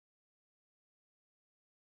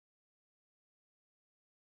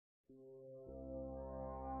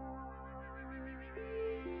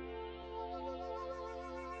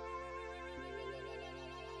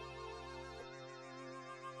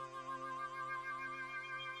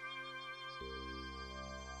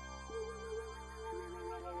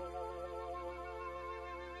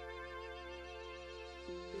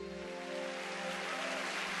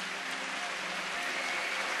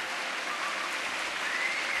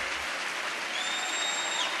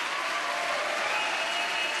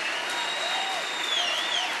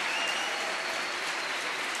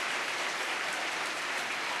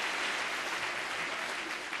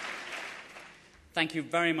Thank you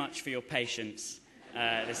very much for your patience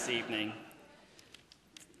this evening.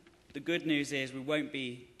 The good news is we won't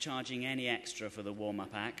be charging any extra for the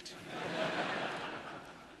warm-up act.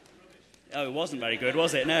 Oh, it wasn't very good,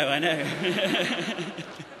 was it? No, I know.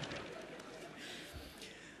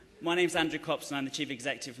 My name's Andrew Copson. I'm the Chief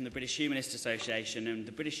Executive from the British Humanist Association, and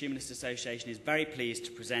the British Humanist Association is very pleased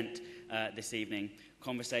to present this evening a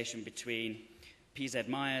conversation between P.Z.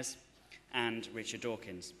 Myers and Richard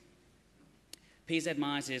Dawkins. P.Z.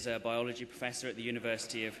 Myers is a biology professor at the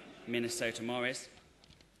University of Minnesota Morris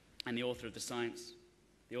and the author of the science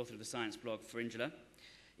blog Fringula,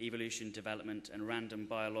 Evolution, Development and Random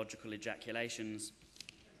Biological Ejaculations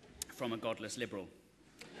from a Godless Liberal.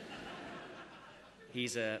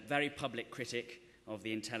 He's a very public critic of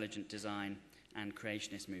the intelligent design and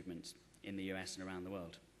creationist movements in the US and around the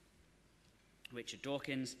world. Richard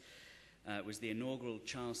Dawkins was the inaugural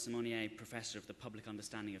Charles Simonnier Professor of the Public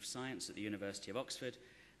Understanding of Science at the University of Oxford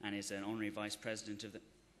and is an honorary vice president of the...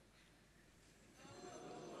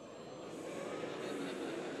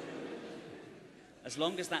 As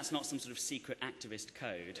long as that's not some sort of secret activist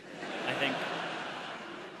code, I think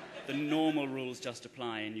the normal rules just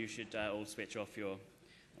apply, and you should all switch off your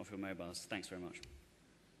mobiles. Thanks very much.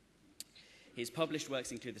 His published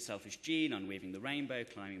works include The Selfish Gene, Unweaving the Rainbow,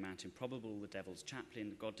 Climbing Mount Improbable, The Devil's Chaplain,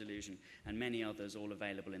 The God Delusion, and many others, all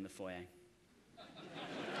available in the foyer.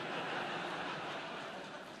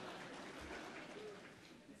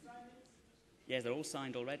 Yes, they're all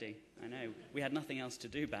signed already. I know. We had nothing else to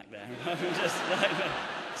do back there. We just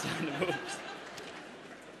signed the books.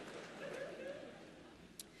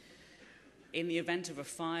 In the event of a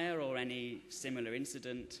fire or any similar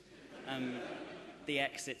incident, the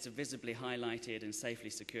exits are visibly highlighted and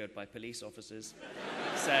safely secured by police officers.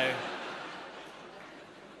 So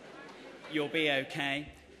you'll be okay.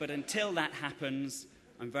 But until that happens,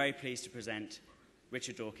 I'm very pleased to present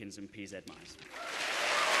Richard Dawkins and P.Z. Myers.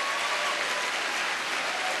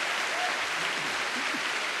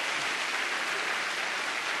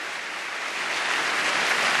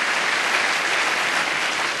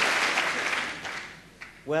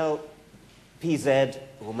 Well, PZ,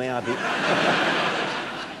 or may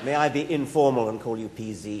I be informal and call you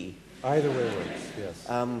PZ? Either way works, yes.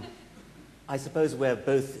 I suppose we're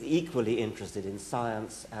both equally interested in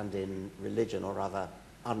science and in religion, or rather,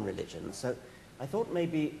 unreligion. So I thought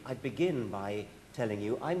maybe I'd begin by telling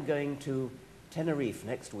you I'm going to Tenerife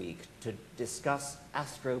next week to discuss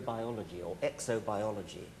astrobiology or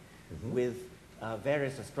exobiology with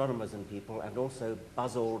various astronomers and people, and also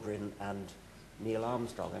Buzz Aldrin and Neil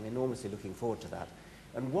Armstrong. I'm enormously looking forward to that.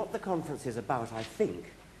 And what the conference is about, I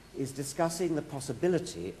think, is discussing the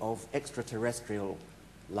possibility of extraterrestrial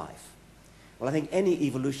life. Well, I think any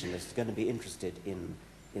evolutionist is going to be interested in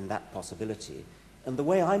that possibility. And the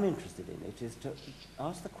way I'm interested in it is to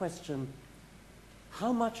ask the question,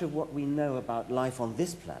 how much of what we know about life on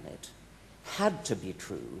this planet had to be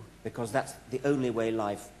true because that's the only way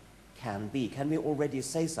life can be? Can we already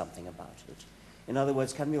say something about it? In other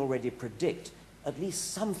words, can we already predict at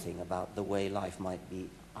least something about the way life might be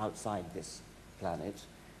outside this planet?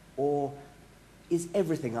 Or is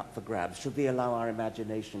everything up for grabs? Should we allow our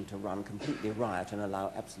imagination to run completely riot and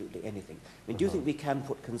allow absolutely anything? I mean, do you think we can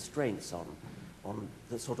put constraints on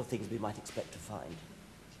the sort of things we might expect to find?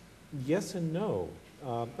 Yes and no.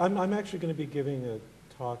 I'm actually going to be giving a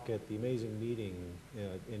talk at the Amazing Meeting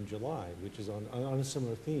in July, which is on a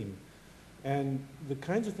similar theme. And the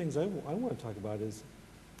kinds of things I want to talk about is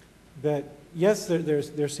that, yes,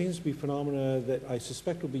 there seems to be phenomena that I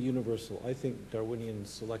suspect will be universal. I think Darwinian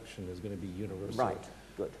selection is going to be universal. Right,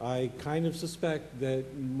 good. I kind of suspect that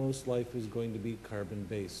most life is going to be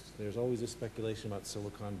carbon-based. There's always a speculation about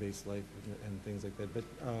silicon-based life and things like that. But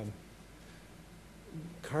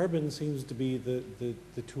carbon seems to be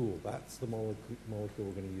the tool. That's the molecule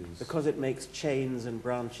we're going to use. Because it makes chains and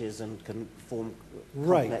branches and can form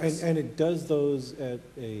right, complex... and it does those at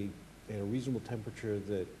a reasonable temperature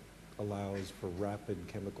that allows for rapid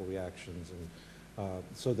chemical reactions, and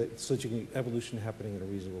so that you can get evolution happening in a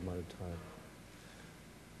reasonable amount of time.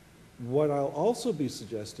 What I'll also be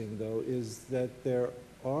suggesting, though, is that there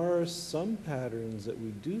are some patterns that we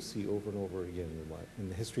do see over and over again in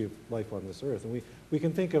the history of life on this Earth, and we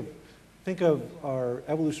can think of our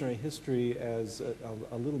evolutionary history as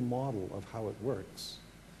a little model of how it works,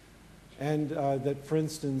 and that, for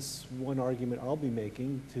instance, one argument I'll be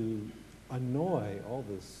making to annoy all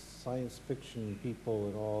the science fiction people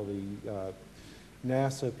and all the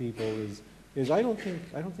NASA people is I don't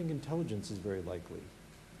think intelligence is very likely.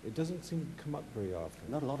 It doesn't seem to come up very often.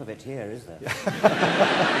 Not a lot of it here, is there?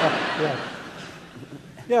 Yeah.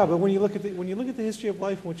 Yeah, but when you look at the history of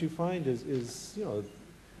life, what you find is you know,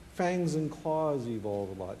 fangs and claws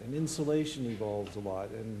evolve a lot, and insulation evolves a lot,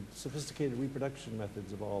 and sophisticated reproduction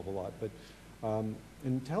methods evolve a lot. But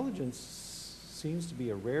intelligence seems to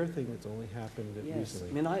be a rare thing that's only happened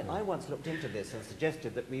recently. I mean, I once looked into this and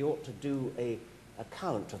suggested that we ought to do a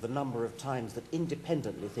count of the number of times that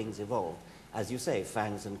independently things evolved. As you say,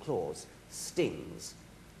 fangs and claws, stings,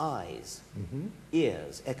 eyes,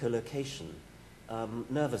 ears, echolocation,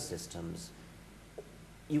 nervous systems.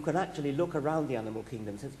 You can actually look around the animal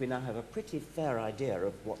kingdom, since we now have a pretty fair idea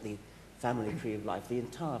of what the family tree of life, the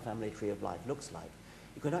entire family tree of life looks like.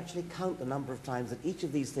 You can actually count the number of times that each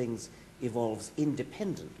of these things evolves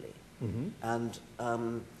independently. And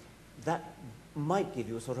that might give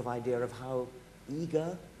you a sort of idea of how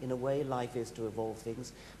eager, in a way, life is to evolve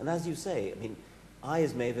things. And as you say, I mean,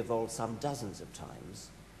 eyes may have evolved some dozens of times.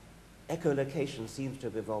 Echolocation seems to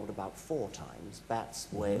have evolved about 4 times, bats,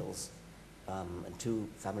 whales, and 2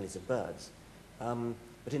 families of birds.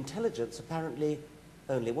 But intelligence apparently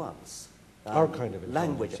only once. Our kind of intelligence,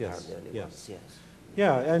 language yes. apparently only Yes. once, yes.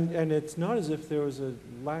 Yeah, and it's not as if there was a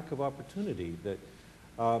lack of opportunity. That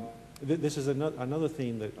this is another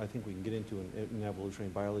theme that I think we can get into in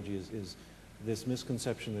evolutionary biology is this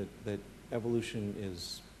misconception that evolution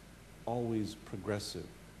is always progressive.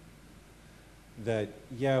 That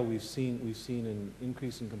yeah, we've seen an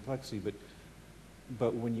increase in complexity,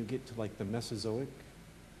 but when you get to like the Mesozoic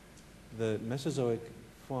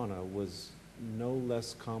fauna was no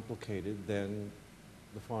less complicated than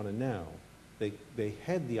the fauna now. They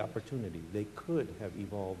had the opportunity. They could have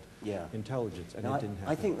evolved intelligence, and now, it didn't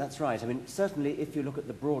happen. I think that's right. I mean, certainly if you look at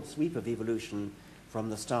the broad sweep of evolution from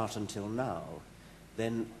the start until now,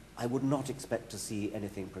 then I would not expect to see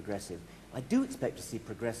anything progressive. I do expect to see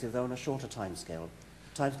progressive, though, on a shorter timescale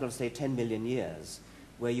of, say, 10 million years,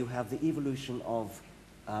 where you have the evolution of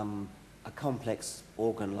a complex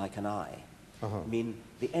organ like an eye. I mean,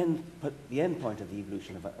 the end point of the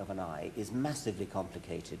evolution of an eye is massively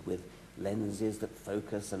complicated, with lenses that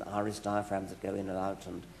focus and iris diaphragms that go in and out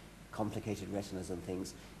and complicated retinas and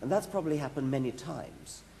things. And that's probably happened many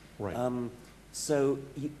times. Right. So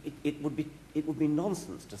it would be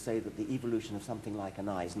nonsense to say that the evolution of something like an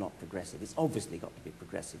eye is not progressive. It's obviously got to be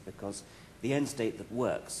progressive, because the end state that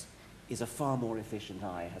works is a far more efficient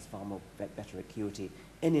eye, has far more better acuity,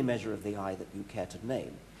 any measure of the eye that you care to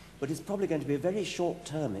name. But it's probably going to be a very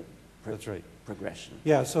short-term That's right. progression.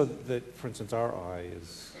 Yeah, so that, for instance, our eye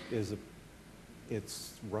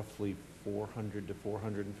it's roughly 400 to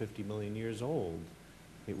 450 million years old.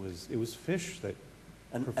 It was fish that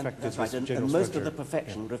perfected that's right. this general and most structure. of the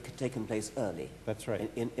perfection would have taken place early. That's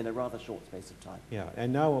right. In a rather short space of time. Yeah,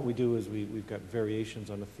 and now what we do is we've got variations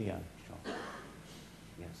on a theme. Yeah, sure.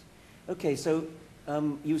 Yes. Okay, so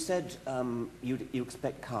you said you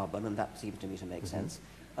expect carbon, and that seems to me to make sense.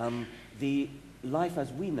 The life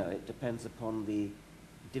as we know it depends upon the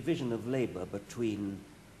division of labor between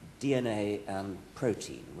DNA and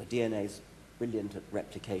protein, where DNA is brilliant at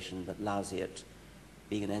replication but lousy at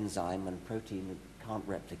being an enzyme, and protein can't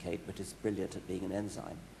replicate but is brilliant at being an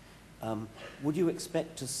enzyme. Would you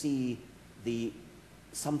expect to see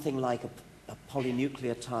something like a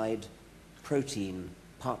polynucleotide protein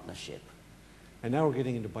partnership? And now we're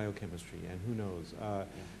getting into biochemistry, and who knows?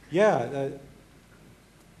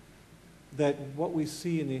 That what we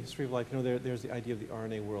see in the history of life, you know, there's the idea of the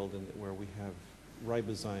RNA world, and where we have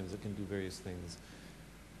ribozymes that can do various things.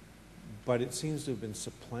 But it seems to have been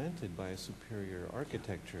supplanted by a superior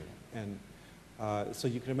architecture. And so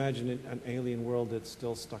you can imagine an alien world that's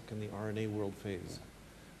still stuck in the RNA world phase.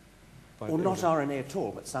 But or not RNA at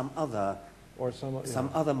all, but some other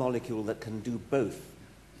other molecule that can do both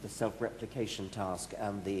the self-replication task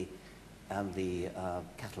and the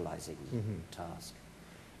catalyzing task.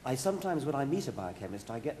 I sometimes, when I meet a biochemist,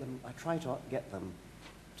 I try to get them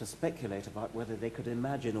to speculate about whether they could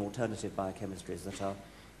imagine alternative biochemistries that are,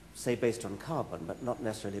 say, based on carbon, but not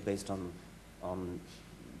necessarily based on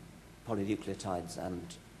polynucleotides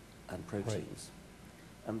and proteins.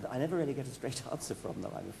 Right. And I never really get a straight answer from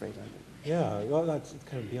them, I'm afraid. Yeah, well, that's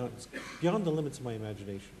kind of beyond the limits of my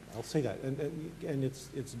imagination. I'll say that, and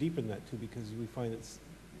it's deep in that too, because we find it's,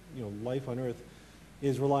 you know, life on Earth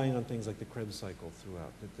is relying on things like the Krebs cycle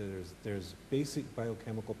throughout. That there's basic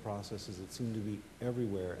biochemical processes that seem to be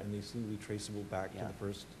everywhere, and they seem to be traceable back to the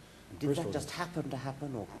first. Did that just happen to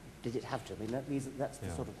happen, or did it have to? I mean, that's the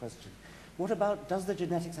sort of question. What about, does the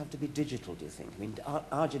genetics have to be digital, do you think? I mean,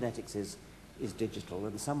 our genetics is digital,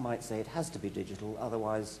 and some might say it has to be digital,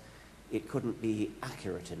 otherwise it couldn't be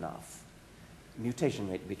accurate enough. Mutation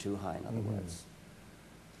rate would be too high, in other words.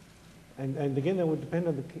 And again, that would depend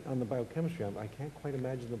on the biochemistry. I can't quite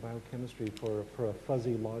imagine the biochemistry for a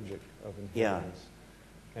fuzzy logic of inheritance.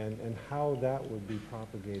 And how that would be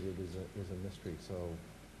propagated is a mystery. So,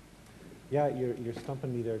 yeah, you're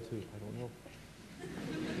stumping me there too. I don't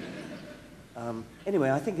know.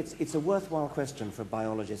 Anyway, I think it's a worthwhile question for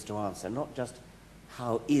biologists to answer, not just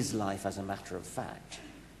how is life as a matter of fact,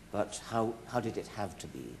 but how did it have to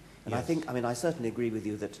be? And Yes. I certainly agree with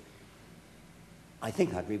you that, that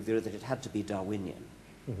it had to be Darwinian,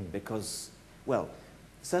 because, well,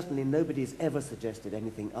 certainly nobody's ever suggested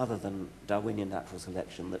anything other than Darwinian natural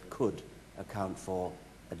selection that could account for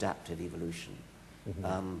adaptive evolution.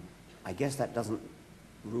 I guess that doesn't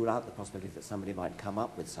rule out the possibility that somebody might come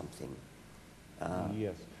up with something.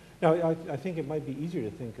 Yes. Now, I think it might be easier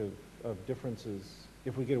to think of differences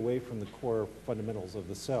if we get away from the core fundamentals of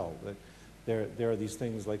the cell. That there are these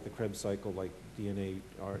things like the Krebs cycle, like DNA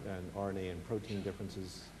and RNA and protein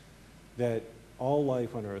differences that all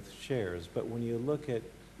life on Earth shares. But when you look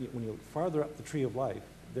farther up the tree of life,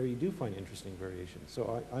 there you do find interesting variations.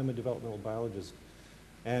 So I'm a developmental biologist,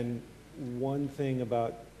 and one thing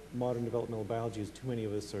about modern developmental biology is too many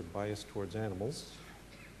of us are biased towards animals.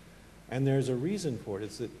 And there's a reason for it.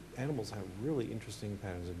 It's that animals have really interesting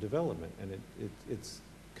patterns of development, and it's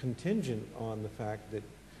contingent on the fact that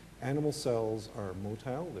animal cells are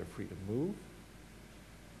motile, they're free to move,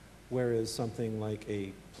 whereas something like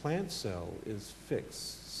a plant cell is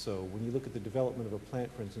fixed. So when you look at the development of a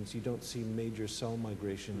plant, for instance, you don't see major cell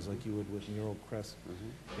migrations like you would with neural crests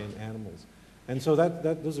in animals. And so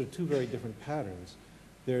those are two very different patterns.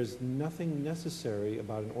 There's nothing necessary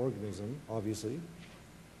about an organism, obviously,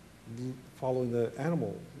 following the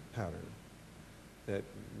animal pattern. That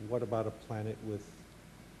what about a planet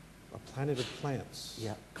of plants?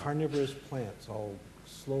 Yeah. Carnivorous plants all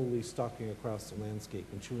slowly stalking across the landscape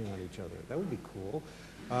and chewing on each other. That would be cool.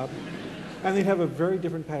 And they'd have a very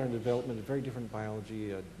different pattern of development, a very different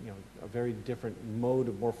biology, a very different mode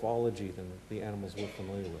of morphology than the animals we're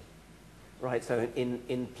familiar with. Right, so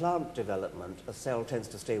in plant development, a cell tends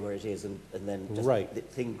to stay where it is and then just Right. the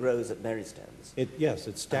thing grows at merystems. Yes,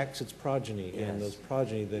 it stacks its progeny, Yes. and those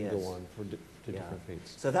progeny then Yes. go on to Yeah. different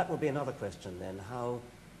fates. So that would be another question then. How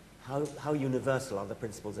universal are the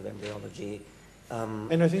principles of embryology?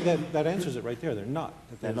 And I think that answers it right there. They're not.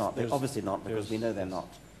 They're not. They're obviously not, because we know they're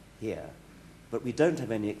not here. But we don't have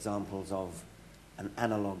any examples of an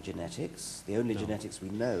analog genetics. The only genetics we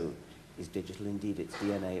know is digital. Indeed, it's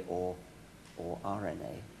DNA or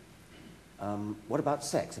RNA. What about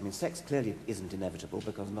sex? I mean, sex clearly isn't inevitable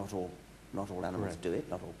because not all animals Correct. do it,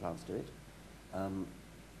 not all plants do it.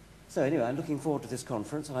 So anyway, I'm looking forward to this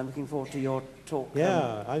conference, and I'm looking forward to your talk.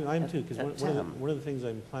 Yeah, I'm at- too, because at one of the things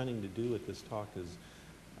I'm planning to do at this talk is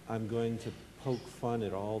I'm going to poke fun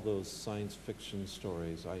at all those science fiction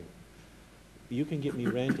stories. You can get me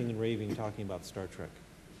ranting and raving talking about Star Trek.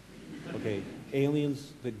 Okay,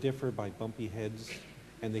 aliens that differ by bumpy heads,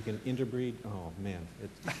 and they can interbreed. Oh man,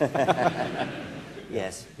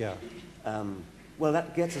 Yes. yeah. Well,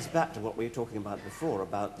 that gets us back to what we were talking about before,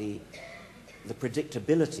 about the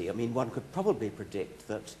predictability. I mean, one could probably predict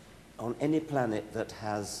that on any planet that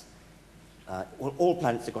has, all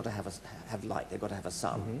planets have got to have light, they've got to have a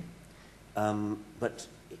sun. But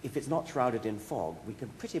if it's not shrouded in fog, we can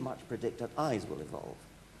pretty much predict that eyes will evolve,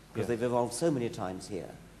 because they've evolved so many times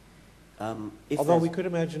here. Although we could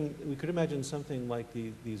imagine something like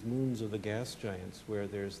these moons of the gas giants, where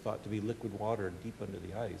there's thought to be liquid water deep under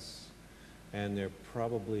the ice, and they're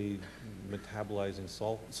probably metabolizing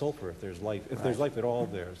sulfur if there's life, there's life at all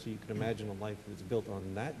there. So you can imagine a life that's built on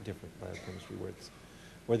that different biochemistry,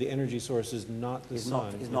 where the energy source is not the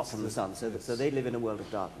sun. Is not from the sun. So they live in a world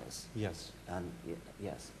of darkness. Yes. And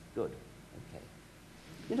yes, good. Okay.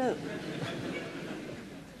 You know,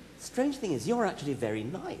 strange thing is, you're actually very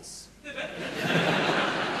nice.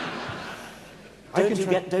 Don't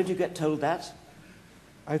you get told that?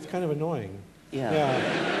 It's kind of annoying.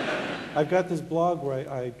 Yeah. I've got this blog where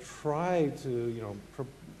I try to,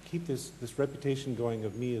 keep this reputation going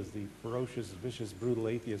of me as the ferocious, vicious, brutal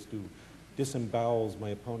atheist who disembowels my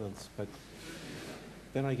opponents. But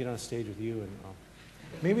then I get on stage with you, and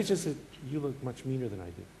maybe it's just that you look much meaner than I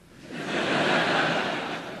do.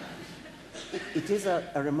 It is a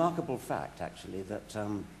remarkable fact, actually, that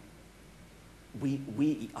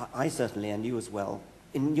I certainly, and you as well,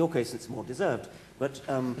 in your case it's more deserved, but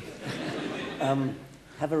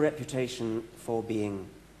have a reputation for being,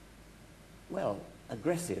 well,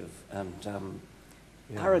 aggressive and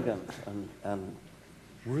arrogant and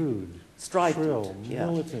rude, strident, shrill,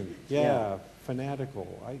 militant,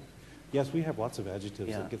 fanatical. Yes, we have lots of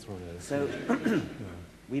adjectives that get thrown at us. So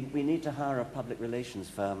We need to hire a public relations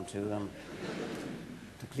firm to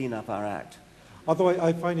clean up our act. Although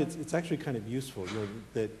I find it's actually kind of useful, you know,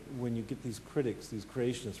 that when you get these critics, these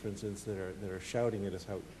creationists, for instance, that are shouting at us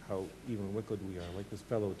how evil and wicked we are, like this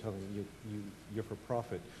fellow telling you're for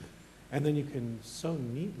profit, and then you can so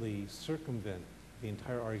neatly circumvent the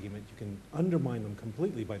entire argument. You can undermine them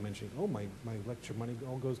completely by mentioning, oh, my lecture money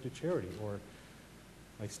all goes to charity, or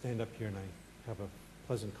I stand up here and I have a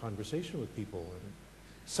pleasant conversation with people, and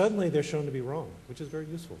suddenly they're shown to be wrong, which is very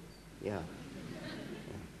useful. Yeah.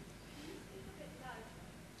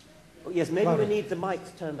 Oh, yes, maybe we need the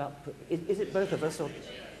mics turned up. Is it both of us, or?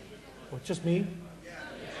 Oh, just me?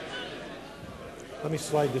 Let me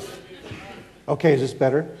slide this. Okay, is this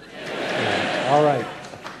better? Yeah. All right.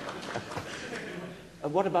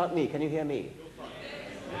 What about me? Can you hear me?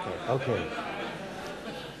 Okay.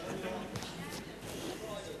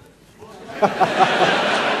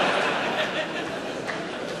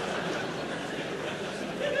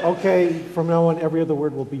 Okay, from now on, every other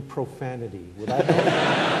word will be profanity. Will that help?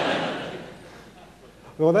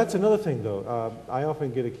 Well, that's another thing, though. I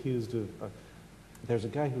often get accused of... there's a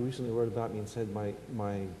guy who recently wrote about me and said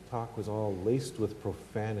my talk was all laced with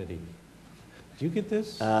profanity. Do you get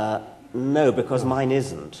this? No, because mine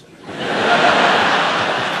isn't.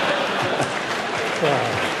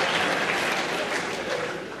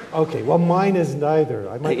 Okay, well, mine is neither.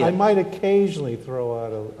 I might occasionally throw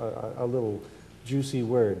out a little juicy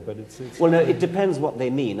word, but it's well, no, it depends what they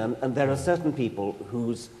mean, and there are certain people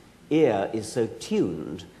whose ear is so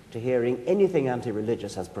tuned to hearing anything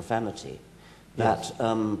anti-religious as profanity that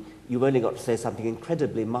you've only got to say something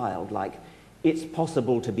incredibly mild, like, it's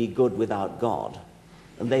possible to be good without God,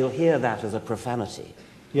 and they'll hear that as a profanity,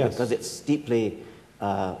 because it's deeply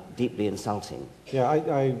insulting. Yeah,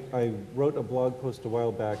 I wrote a blog post a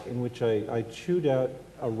while back in which I chewed out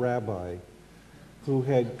a rabbi who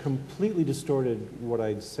had completely distorted what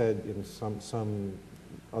I'd said in some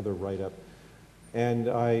other write-up. And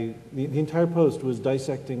the entire post was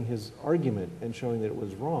dissecting his argument and showing that it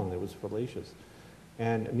was wrong, that it was fallacious.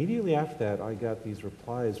 And immediately after that, I got these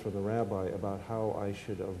replies from the rabbi about how I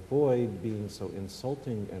should avoid being so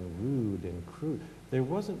insulting and rude and crude. There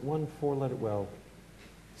wasn't one four-letter, well,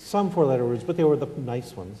 some four-letter words, but they were the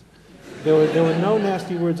nice ones. There were no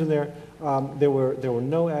nasty words in there. There were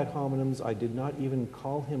no ad hominems. I did not even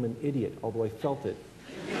call him an idiot, although I felt it.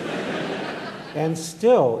 And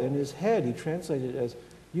still, in his head, he translated it as,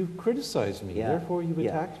 you've criticized me, therefore you've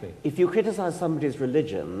attacked me. If you criticize somebody's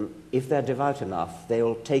religion, if they're devout enough,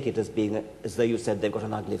 they'll take it as being, as though you said they've got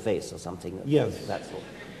an ugly face or something. Yes. That sort.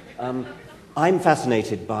 I'm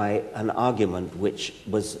fascinated by an argument which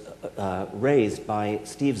was raised by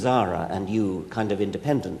Steve Zara and you kind of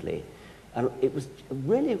independently. And it was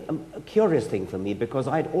really a curious thing for me because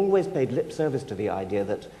I'd always paid lip service to the idea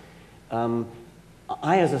that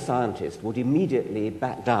I, as a scientist, would immediately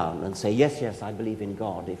back down and say, yes, I believe in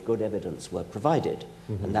God if good evidence were provided.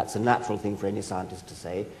 Mm-hmm. And that's a natural thing for any scientist to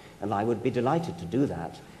say, and I would be delighted to do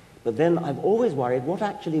that. But then I've always worried, what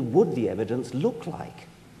actually would the evidence look like?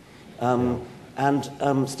 And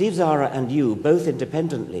Steve Zara and you, both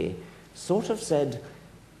independently, sort of said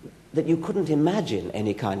that you couldn't imagine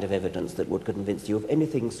any kind of evidence that would convince you of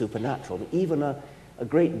anything supernatural, even a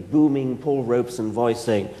great booming Paul Robeson voice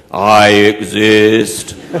saying, I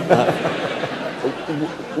exist,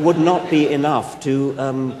 would not be enough to...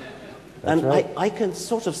 and right. I can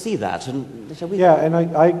sort of see that. And shall we... Yeah, and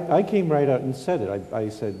I came right out and said it. I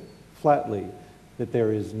said flatly that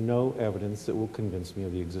there is no evidence that will convince me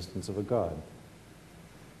of the existence of a God.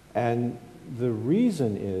 And the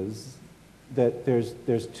reason is that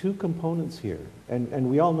there's two components here, and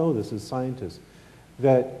we all know this as scientists,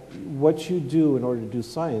 that what you do in order to do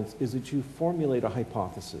science is that you formulate a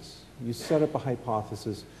hypothesis. You set up a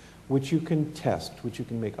hypothesis which you can test, which you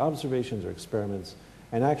can make observations or experiments,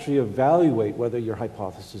 and actually evaluate whether your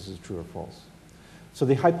hypothesis is true or false. So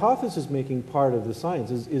the hypothesis-making part of the science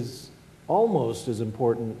is almost as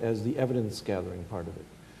important as the evidence-gathering part of it.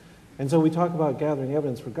 And so we talk about gathering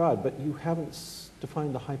evidence for God, but you haven't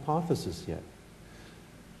defined the hypothesis yet.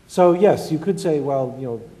 So yes, you could say, well, you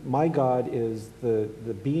know, my God is the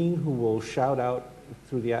being who will shout out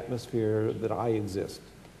through the atmosphere that I exist.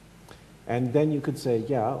 And then you could say,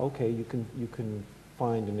 yeah, okay, you can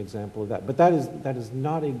find an example of that. But that is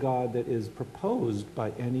not a God that is proposed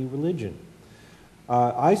by any religion.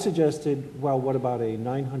 I suggested, well, what about a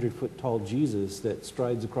 900-foot tall Jesus that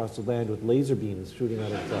strides across the land with laser beams shooting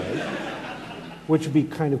out of his eyes, which would be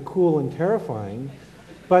kind of cool and terrifying.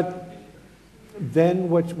 But then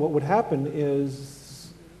what would happen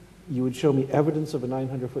is you would show me evidence of a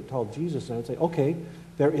 900-foot tall Jesus, and I would say, okay,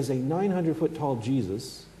 there is a 900-foot tall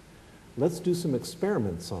Jesus. Let's do some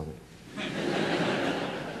experiments on it.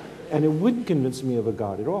 And it wouldn't convince me of a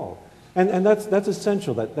God at all. And that's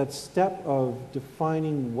essential, that step of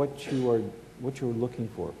defining what you're looking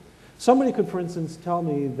for. Somebody could, for instance, tell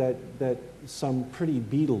me that some pretty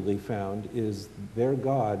beetle they found is their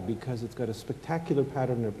God because it's got a spectacular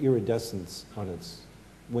pattern of iridescence on its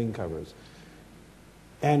wing covers.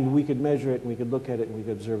 And we could measure it, and we could look at it, and we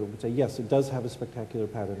could observe it, and say, yes, it does have a spectacular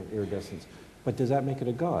pattern of iridescence. But does that make it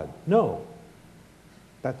a God? No.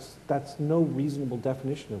 That's no reasonable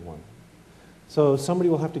definition of one. So somebody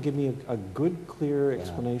will have to give me a good, clear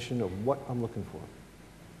explanation of what I'm looking for.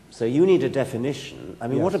 So you need a definition. I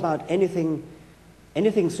mean, Yes. what about anything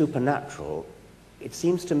supernatural? It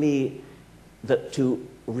seems to me that to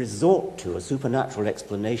resort to a supernatural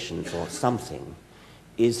explanation for something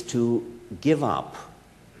is to give up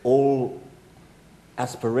all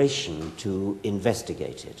aspiration to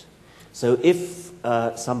investigate it. So if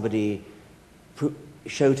somebody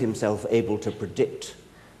showed himself able to predict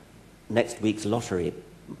next week's lottery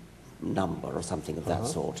number or something of that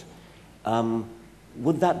sort,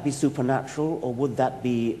 would that be supernatural, or would that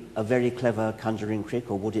be a very clever conjuring trick,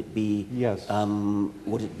 or would it be? Yes.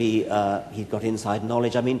 Would it be he's got inside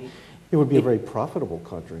knowledge? I mean, It would be a very profitable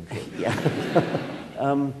conjuring trick.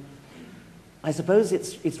 yeah. I suppose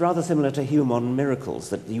it's rather similar to human miracles,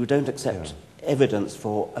 that you don't accept evidence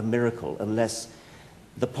for a miracle unless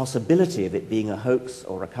the possibility of it being a hoax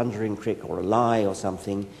or a conjuring trick or a lie or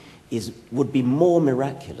something would be more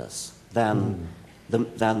miraculous than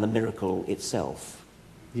the miracle itself.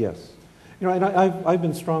 Yes. You know, and I've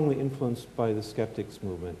been strongly influenced by the skeptics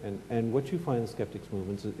movement, and what you find in the skeptics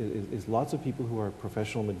movement is lots of people who are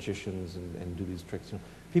professional magicians and do these tricks. You know,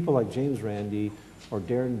 people like James Randi or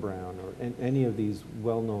Darren Brown or any of these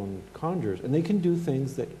well-known conjurers, and they can do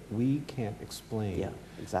things that we can't explain. Yeah,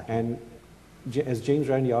 exactly. And as James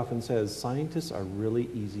Randi often says, scientists are really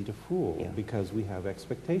easy to fool because we have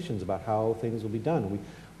expectations about how things will be done.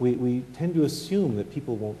 We tend to assume that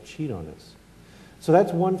people won't cheat on us. So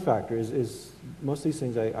that's one factor, is most of these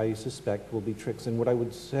things I suspect will be tricks. And what I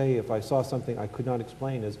would say if I saw something I could not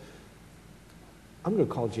explain is, I'm going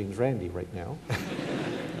to call James Randi right now.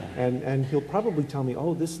 and he'll probably tell me,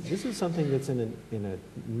 oh, this is something that's in a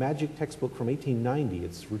magic textbook from 1890.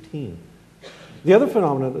 It's routine. The other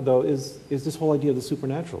phenomenon, though, is this whole idea of the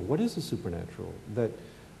supernatural. What is the supernatural? That,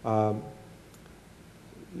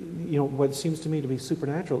 you know, what seems to me to be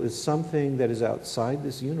supernatural is something that is outside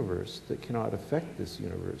this universe that cannot affect this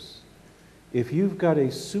universe. If you've got a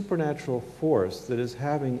supernatural force that is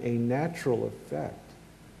having a natural effect,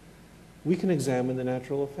 we can examine the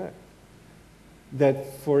natural effect.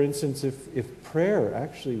 That, for instance, if prayer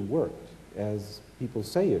actually worked as people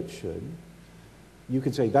say it should, you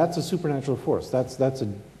could say that's a supernatural force. That's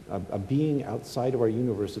a being outside of our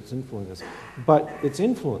universe that's influencing us. But its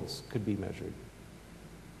influence could be measured.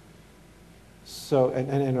 So,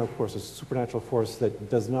 and of course, a supernatural force that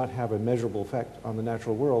does not have a measurable effect on the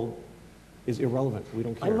natural world is irrelevant. We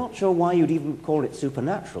don't care. I'm not sure why you'd even call it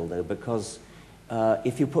supernatural, though, because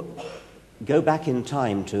if you go back in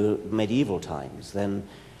time to medieval times, then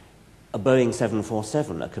a Boeing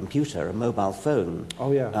 747, a computer, a mobile phone,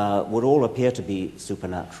 would all appear to be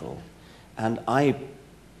supernatural. And I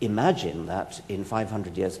imagine that in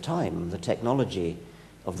 500 years' time, the technology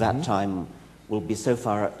of that time will be so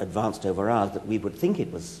far advanced over ours that we would think it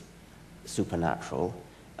was supernatural.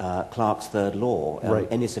 Clarke's third law,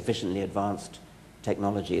 any sufficiently advanced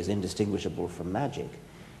technology is indistinguishable from magic.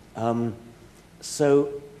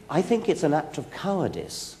 So I think it's an act of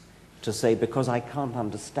cowardice to say, because I can't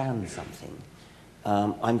understand something,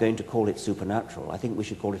 I'm going to call it supernatural. I think we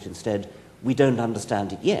should call it instead, we don't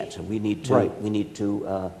understand it yet, and we need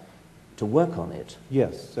to work on it.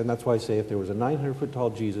 Yes, and that's why I say if there was a 900-foot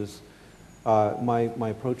tall Jesus, my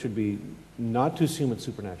approach would be not to assume it's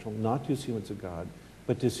supernatural, not to assume it's a God,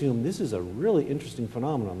 but to assume this is a really interesting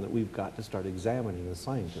phenomenon that we've got to start examining as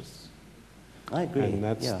scientists. I agree. And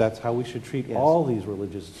that's how we should treat all these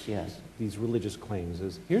religious claims.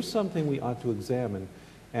 Is here's something we ought to examine,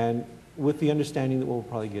 and with the understanding that what we'll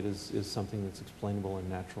probably get is something that's explainable in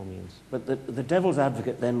natural means. But the devil's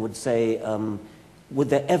advocate then would say, would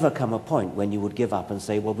there ever come a point when you would give up and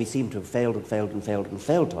say, well, we seem to have failed and failed and failed and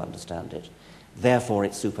failed to understand it, therefore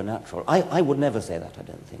it's supernatural? I would never say that, I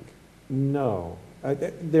don't think. No.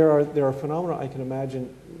 There are phenomena I can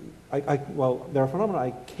imagine, there are phenomena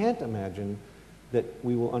I can't imagine that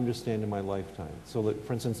we will understand in my lifetime. So that,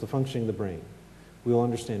 for instance, the functioning of the brain. We will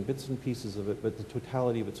understand bits and pieces of it, but the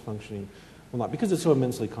totality of its functioning will not, because it's so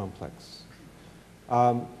immensely complex.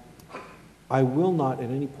 I will not at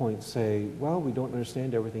any point say, well, we don't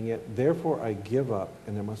understand everything yet, therefore I give up,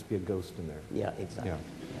 and there must be a ghost in there. Yeah, exactly.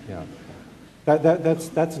 Yeah.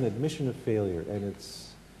 That's an admission of failure,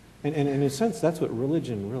 and in a sense, that's what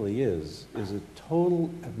religion really is a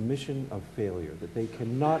total admission of failure, that they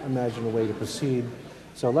cannot imagine a way to proceed,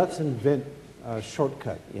 so let's invent a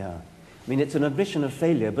shortcut. Yeah. I mean, it's an admission of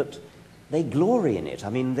failure, but they glory in it. I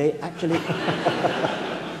mean, they actually...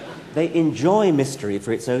 they enjoy mystery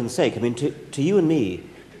for its own sake. I mean, to you and me,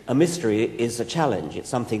 a mystery is a challenge. It's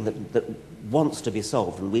something that wants to be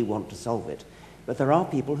solved, and we want to solve it. But there are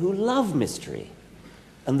people who love mystery,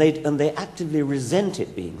 and they actively resent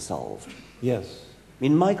it being solved. Yes. I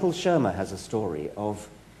mean, Michael Shermer has a story of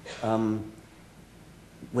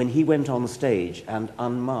when he went on stage and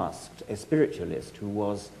unmasked a spiritualist who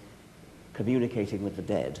was communicating with the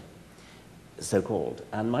dead, so-called.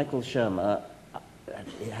 And Michael Shermer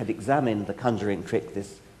had examined the conjuring trick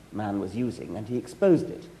this man was using, and he exposed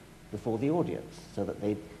it before the audience so that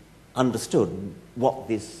they understood what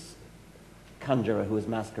this conjurer who was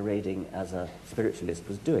masquerading as a spiritualist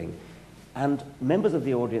was doing. And members of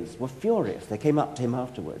the audience were furious. They came up to him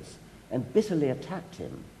afterwards and bitterly attacked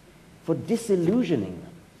him for disillusioning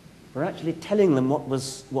them, for actually telling them what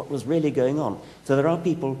was really going on. So there are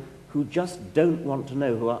people who just don't want to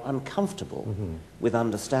know, who are uncomfortable with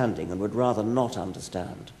understanding and would rather not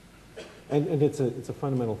understand. And it's a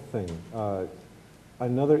fundamental thing.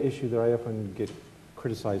 Another issue that I often get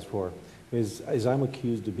criticized for is I'm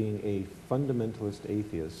accused of being a fundamentalist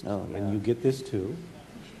atheist. Oh, yeah. And you get this too.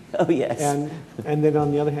 Oh, yes. And then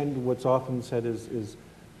on the other hand, what's often said is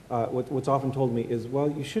what's often told me is, well,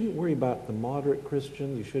 you shouldn't worry about the moderate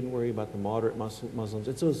Christians, you shouldn't worry about the moderate Muslims.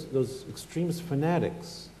 It's those extremist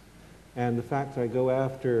fanatics. And the fact that I go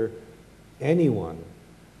after anyone,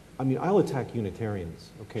 I mean, I'll attack Unitarians,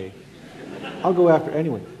 okay? I'll go after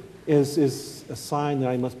anyone, is a sign that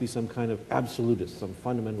I must be some kind of absolutist, some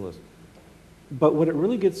fundamentalist. But what it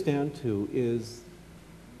really gets down to is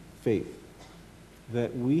faith.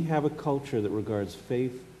 That we have a culture that regards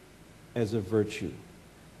faith as a virtue.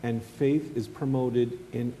 And faith is promoted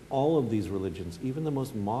in all of these religions, even the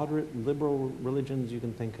most moderate, liberal religions you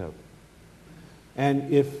can think of.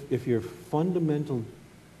 And if you're fundamental,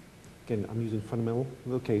 again, I'm using fundamental,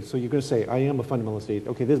 okay, so you're going to say, I am a fundamentalist atheist.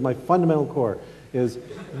 Okay, this is my fundamental core, is,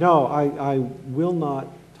 no, I will not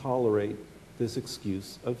tolerate this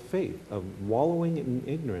excuse of faith, of wallowing in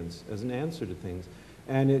ignorance as an answer to things.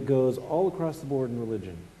 And it goes all across the board in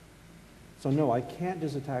religion. So no, I can't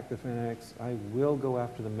just attack the fanatics. I will go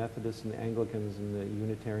after the Methodists and the Anglicans and the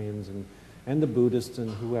Unitarians and the Buddhists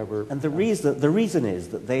and whoever. And the reason is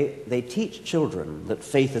that they teach children that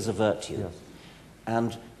faith is a virtue. Yes.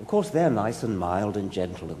 And of course they're nice and mild and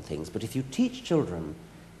gentle and things, but if you teach children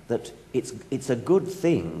that it's a good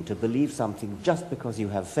thing to believe something just because you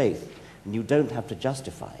have faith and you don't have to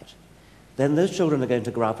justify it, then those children are going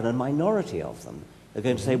to grow up, and a minority of them are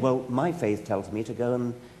going to say, well, my faith tells me to go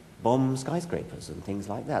and bomb skyscrapers and things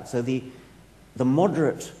like that. So the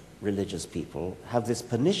moderate religious people have this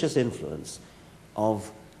pernicious influence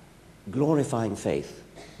of glorifying faith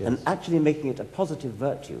and actually making it a positive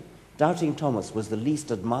virtue. Doubting Thomas was the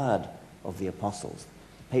least admired of the apostles,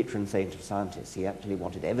 patron saint of scientists. He actually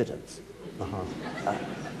wanted evidence.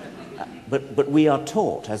 But we are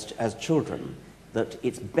taught as children that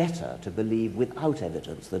it's better to believe without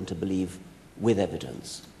evidence than to believe with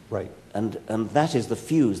evidence. Right. And that is the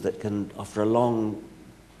fuse that can, after a long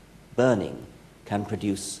burning, can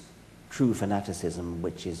produce true fanaticism,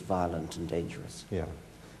 which is violent and dangerous. Yeah.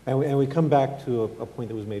 And we come back to a point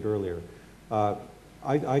that was made earlier.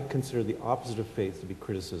 I consider the opposite of faith to be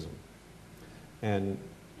criticism. And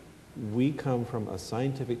we come from a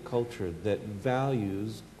scientific culture that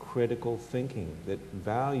values critical thinking, that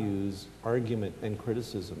values argument and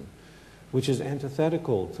criticism, which is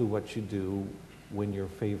antithetical to what you do when you're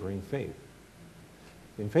favoring faith.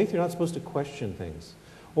 In faith, you're not supposed to question things.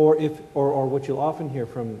 Or what you'll often hear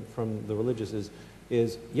from the religious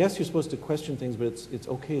is, yes, you're supposed to question things, but it's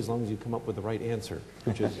okay as long as you come up with the right answer,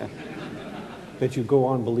 which is that you go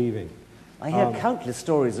on believing. I hear countless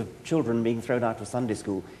stories of children being thrown out of Sunday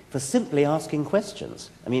school for simply asking questions.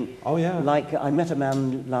 I mean, like I met a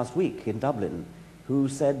man last week in Dublin who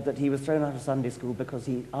said that he was thrown out of Sunday school because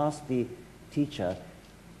he asked the teacher,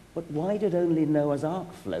 but why did only Noah's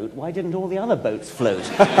Ark float? Why didn't all the other boats float?